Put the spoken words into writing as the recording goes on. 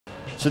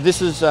So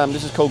this is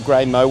called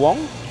grey mowong.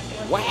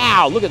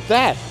 Wow, look at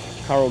that!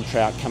 Coral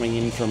trout coming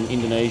in from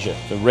Indonesia.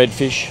 The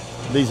redfish.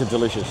 These are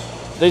delicious.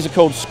 These are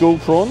called school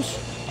prawns.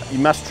 You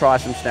must try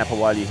some snapper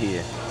while you're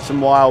here.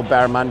 Some wild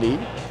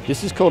barramundi.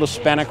 This is called a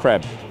spanner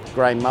crab.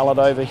 Grey mullet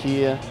over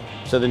here.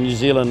 So the New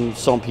Zealand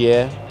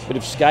Saint-Pierre. Bit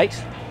of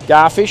skate.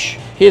 Garfish.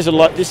 Here's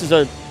this is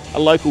a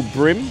local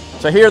brim.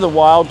 So here are the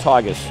wild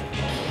tigers.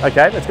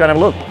 Okay, let's go and have a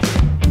look.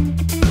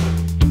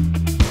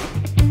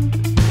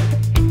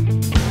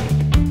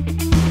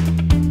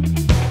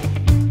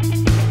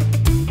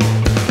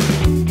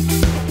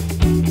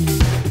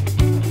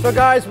 So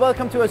guys,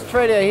 welcome to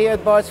Australia here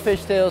at Bart's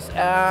Fishtales,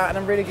 and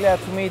I'm really glad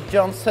to meet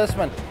John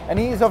Susman, and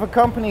he is of a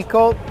company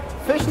called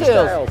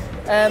Fishtales.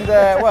 And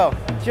well,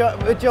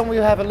 with John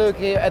we'll have a look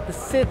here at the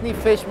Sydney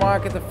Fish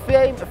Market, a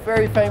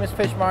very famous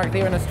fish market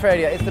here in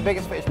Australia. It's the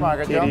biggest fish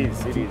market, John? It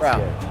is. Well,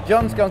 yeah.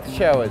 John's going to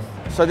show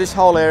us. So this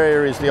whole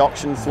area is the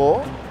auction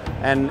floor,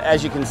 and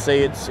as you can see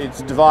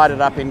it's divided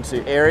up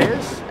into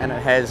areas, and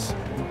it has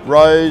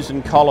rows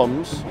and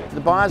columns. The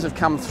buyers have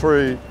come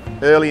through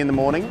early in the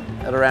morning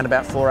at around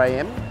about 4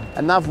 AM.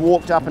 and they've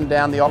walked up and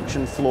down the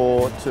auction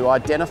floor to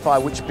identify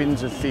which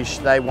bins of fish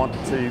they want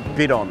to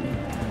bid on.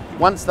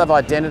 Once they've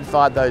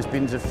identified those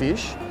bins of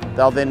fish,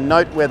 they'll then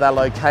note where they're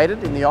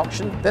located in the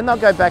auction. Then they'll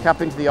go back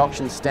up into the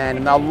auction stand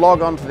and they'll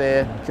log onto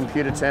their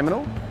computer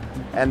terminal,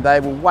 and they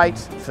will wait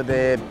for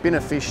their bin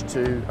of fish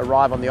to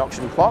arrive on the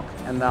auction clock,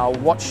 and they'll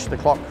watch the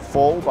clock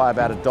fall by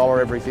about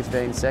 $1 every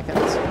 15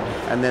 seconds,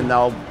 and then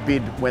they'll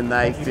bid when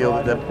they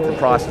feel that the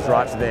price is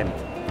right for them.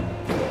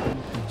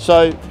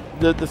 So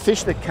the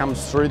fish that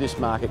comes through this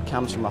market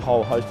comes from a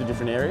whole host of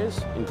different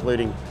areas,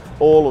 including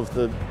all of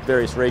the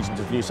various regions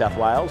of New South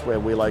Wales where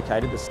we're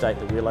located, the state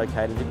that we're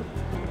located in,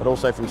 but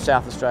also from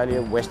South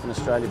Australia, Western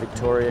Australia,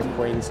 Victoria,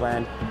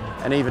 Queensland,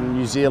 and even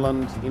New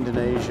Zealand,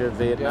 Indonesia,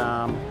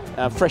 Vietnam,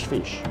 fresh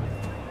fish.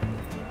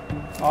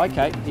 Oh,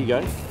 okay, here you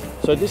go.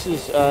 So this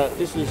is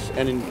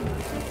an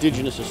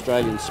indigenous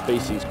Australian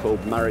species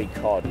called Murray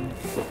cod.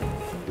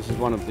 This is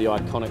one of the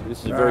iconic,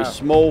 this is a very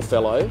small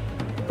fellow,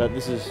 but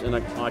this is an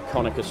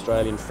iconic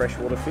Australian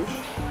freshwater fish.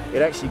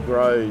 It actually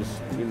grows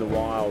in the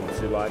wild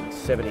to like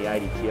 70,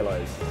 80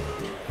 kilos.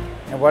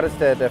 And what is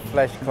the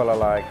flesh colour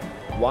like?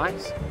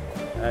 White.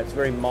 It's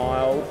very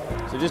mild.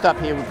 So just up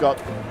here we've got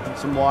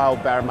some wild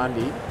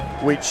barramundi,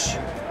 which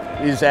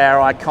is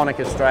our iconic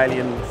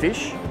Australian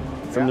fish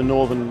from the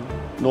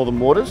northern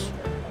waters.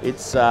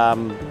 It's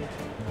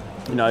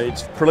you know,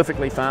 it's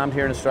prolifically farmed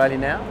here in Australia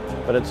now,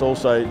 but it's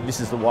also, this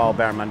is the wild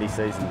barramundi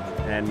season,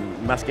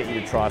 and must get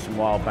you to try some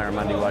wild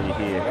barramundi while you're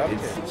here.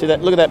 See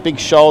that? Look at that big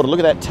shoulder. Look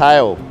at that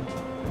tail,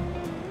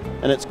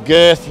 and its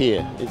girth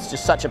here. It's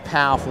just such a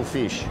powerful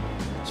fish.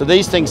 So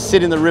these things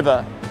sit in the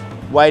river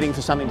waiting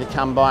for something to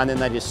come by, and then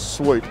they just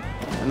swoop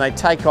and they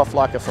take off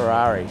like a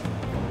Ferrari.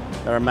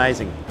 They're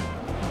amazing.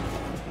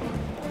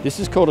 This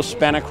is called a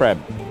spanner crab.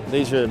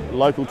 These are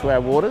local to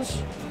our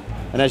waters,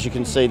 and as you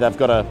can see they've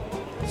got a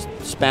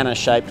spanner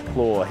shaped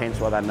claw, hence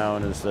why they're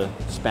known as the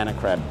spanner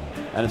crab.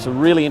 And it's a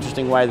really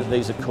interesting way that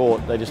these are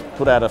caught. They just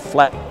put out a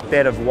flat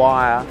bed of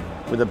wire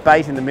with a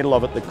bait in the middle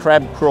of it. The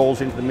crab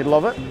crawls into the middle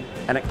of it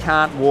and it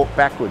can't walk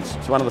backwards.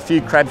 It's one of the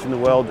few crabs in the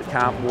world that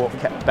can't walk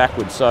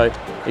backwards. So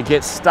it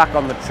gets stuck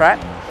on the trap.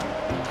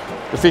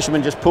 The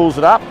fisherman just pulls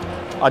it up,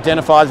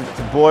 identifies if it's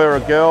a boy or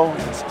a girl,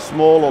 if it's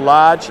small or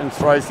large, and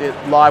throws the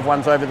live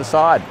ones over the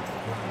side.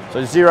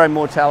 So zero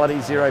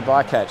mortality, zero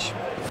bycatch.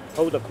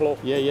 Oh, the claw.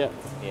 Yeah.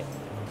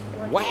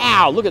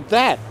 Wow, look at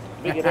that.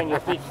 Bigger than your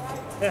fish.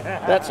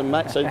 That's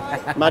amazing.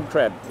 So, mud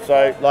crab.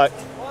 So, like,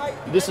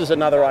 this is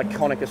another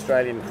iconic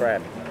Australian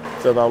crab.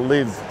 So they'll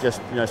live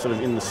just, you know, sort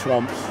of in the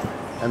swamps,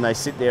 and they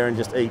sit there and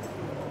just eat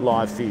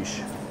live fish,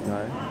 you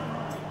know.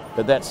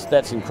 But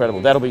that's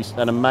incredible. That'll be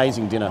an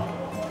amazing dinner.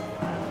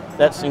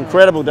 That's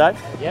incredible, Dave.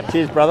 Yep.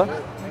 Cheers, brother.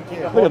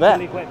 Look at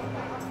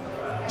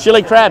that.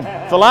 Chili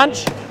crab for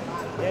lunch?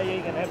 Yeah,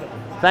 you can have it.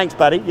 Thanks,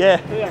 buddy. Yeah.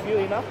 Have you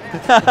enough?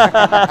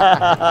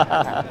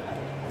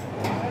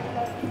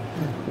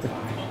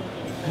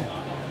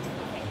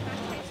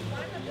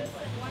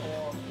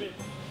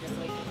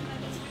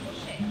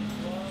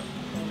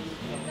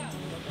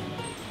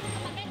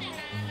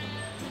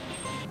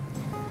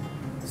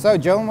 So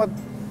John, what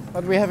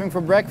are we having for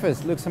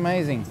breakfast? Looks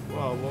amazing.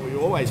 Well, what we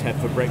always have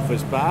for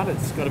breakfast, Bart,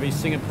 it's got to be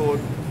Singapore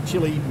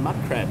chili mud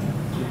crab.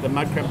 The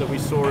mud crab that we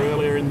saw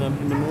earlier in the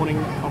morning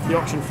off the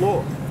auction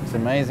floor. It's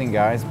amazing,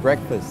 guys.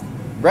 Breakfast.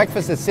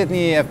 Breakfast at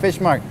Sydney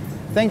Fish Market.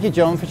 Thank you,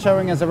 John, for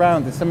showing us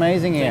around. It's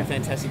amazing here. It's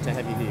been fantastic to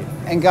have you here.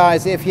 And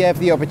guys, if you have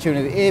the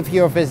opportunity, if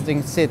you're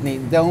visiting Sydney,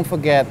 don't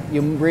forget,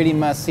 you really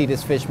must see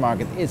this fish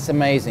market. It's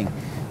amazing.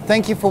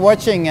 Thank you for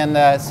watching,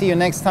 and see you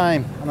next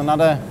time on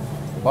another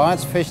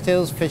Bart's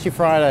Fishtales Fishy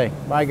Friday.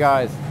 Bye,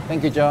 guys.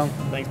 Thank you, John.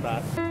 Thanks,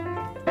 Bart.